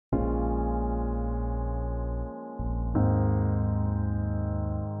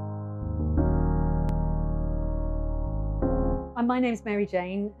My name's Mary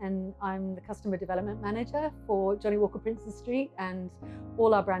Jane, and I'm the Customer Development Manager for Johnnie Walker Princes Street and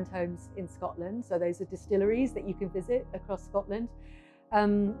all our brand homes in Scotland. So those are distilleries that you can visit across Scotland.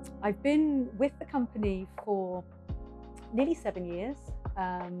 I've been with the company for nearly 7 years,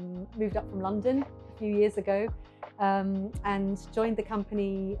 moved up from London a few years ago, and joined the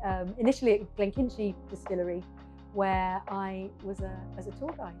company initially at Glenkinchie Distillery, where I was as a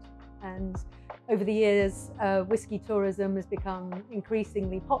tour guide. And over the years, whisky tourism has become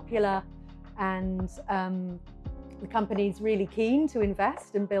increasingly popular, and the company's really keen to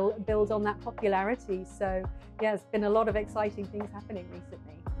invest and build on that popularity. So yeah, there's been a lot of exciting things happening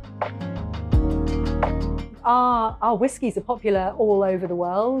recently. Our whiskies are popular all over the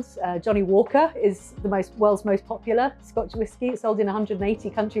world. Johnnie Walker is the world's most popular Scotch whisky. It's sold in 180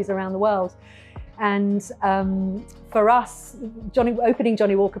 countries around the world. And for us, opening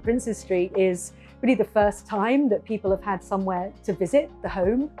Johnnie Walker Princes Street is really the first time that people have had somewhere to visit the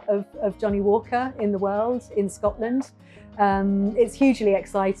home of Johnnie Walker in the world, in Scotland. It's hugely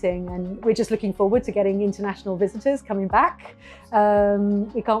exciting, and we're just looking forward to getting international visitors coming back.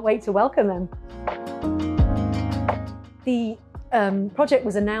 We can't wait to welcome them. The project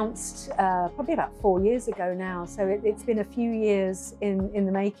was announced probably about 4 years ago now, so it's been a few years in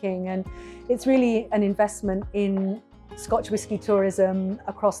the making, and it's really an investment in Scotch whisky tourism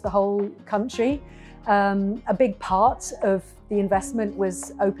across the whole country. A big part of the investment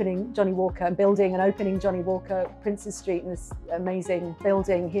was opening Johnnie Walker and building and opening Johnnie Walker Princes Street in this amazing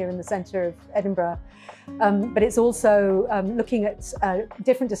building here in the centre of Edinburgh. But it's also looking at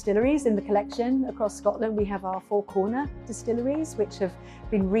different distilleries in the collection across Scotland. We have our 4 corner distilleries, which have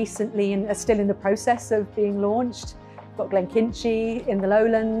been recently and are still in the process of being launched. We've got Glenkinchie in the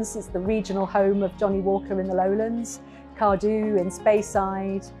Lowlands. It's the regional home of Johnnie Walker in the Lowlands. Cardew in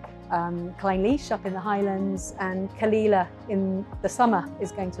Speyside. Clynelish up in the Highlands, and Killeela in the summer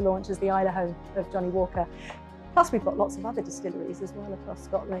is going to launch as the Isla home of Johnnie Walker. Plus we've got lots of other distilleries as well across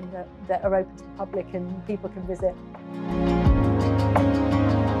Scotland that are open to the public and people can visit.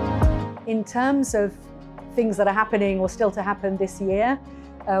 In terms of things that are happening or still to happen this year,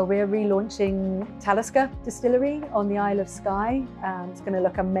 we're relaunching Talisker Distillery on the Isle of Skye. It's going to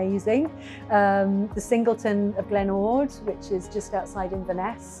look amazing. The Singleton of Glen Ord, which is just outside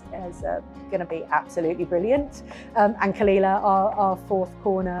Inverness, is going to be absolutely brilliant. And Killeela, our 4th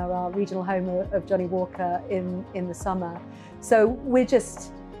corner, our regional home of Johnnie Walker in the summer. So we're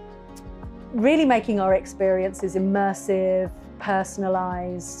just really making our experiences immersive,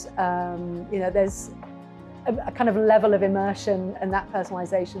 personalised. You know, there's a kind of level of immersion and that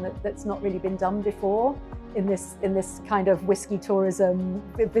personalisation that's not really been done before in this kind of whisky tourism,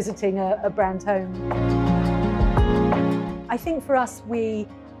 visiting a brand home. I think for us, we're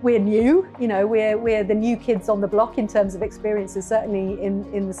new, you know, we're the new kids on the block in terms of experiences, certainly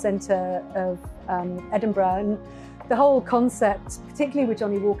in the centre of Edinburgh. And the whole concept, particularly with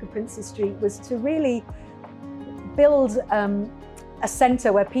Johnnie Walker Princes Street, was to really build a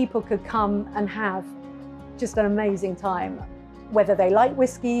centre where people could come and have just an amazing time, whether they like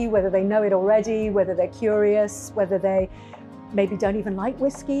whiskey, whether they know it already, whether they're curious, whether they maybe don't even like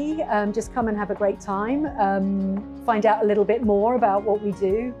whiskey, just come and have a great time, find out a little bit more about what we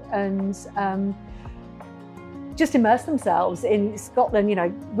do, and just immerse themselves in Scotland. You know,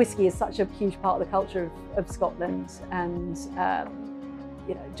 whiskey is such a huge part of the culture of Scotland, and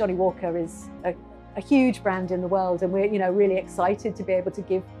you know, Johnnie Walker is a huge brand in the world, and we're really excited to be able to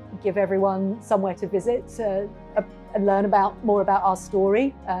give everyone somewhere to visit and learn more about our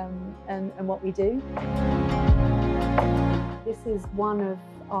story and what we do. This is one of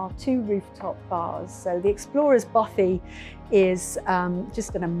our 2 rooftop bars. So the Explorer's Bothy is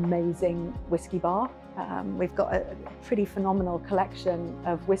just an amazing whisky bar. We've got a pretty phenomenal collection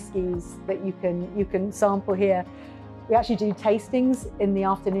of whiskies that you can sample here. We actually do tastings in the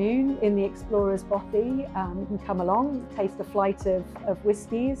afternoon in the Explorer's Bothy. You can come along, taste a flight of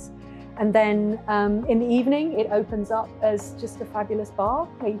whiskies. And then in the evening, it opens up as just a fabulous bar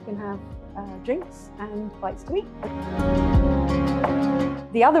where you can have drinks and bites to eat.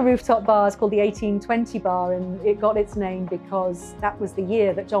 The other rooftop bar is called the 1820 Bar, and it got its name because that was the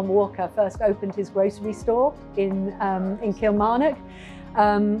year that John Walker first opened his grocery store in Kilmarnock.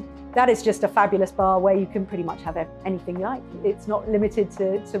 That is just a fabulous bar where you can pretty much have anything you like. It's not limited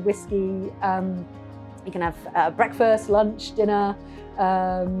to whiskey. You can have breakfast, lunch, dinner,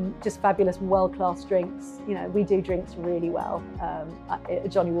 just fabulous world-class drinks. You know, we do drinks really well at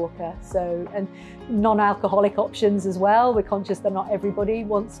Johnnie Walker. So, and non-alcoholic options as well. We're conscious that not everybody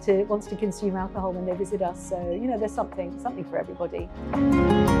wants to consume alcohol when they visit us. So, you know, there's something for everybody.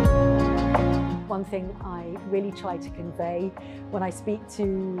 one thing I really try to convey when I speak to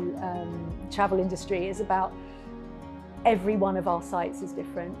travel industry is about every one of our sites is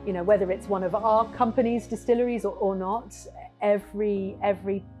different. You know, whether it's one of our company's distilleries or not,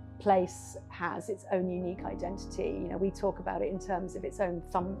 every place has its own unique identity. You know, we talk about it in terms of its own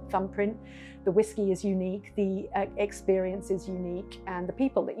thumbprint. The whiskey is unique, the experience is unique, and the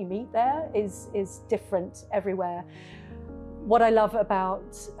people that you meet there is different everywhere. What I love about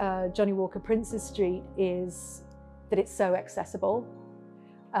Johnnie Walker Princes Street is that it's so accessible.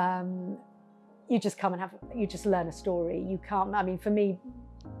 You just come and you just learn a story. You can't, I mean, for me,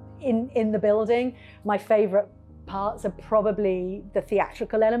 in the building, my favorite parts are probably the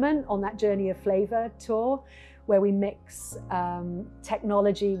theatrical element on that Journey of Flavour tour, where we mix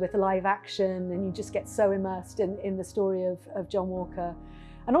technology with live action, and you just get so immersed in the story of John Walker.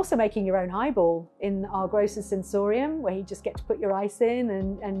 And also making your own highball in our Grocer's Sensorium, where you just get to put your ice in,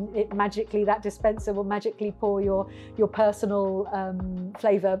 and it magically, that dispenser will magically pour your personal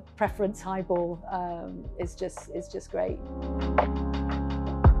flavour preference highball. Is just great.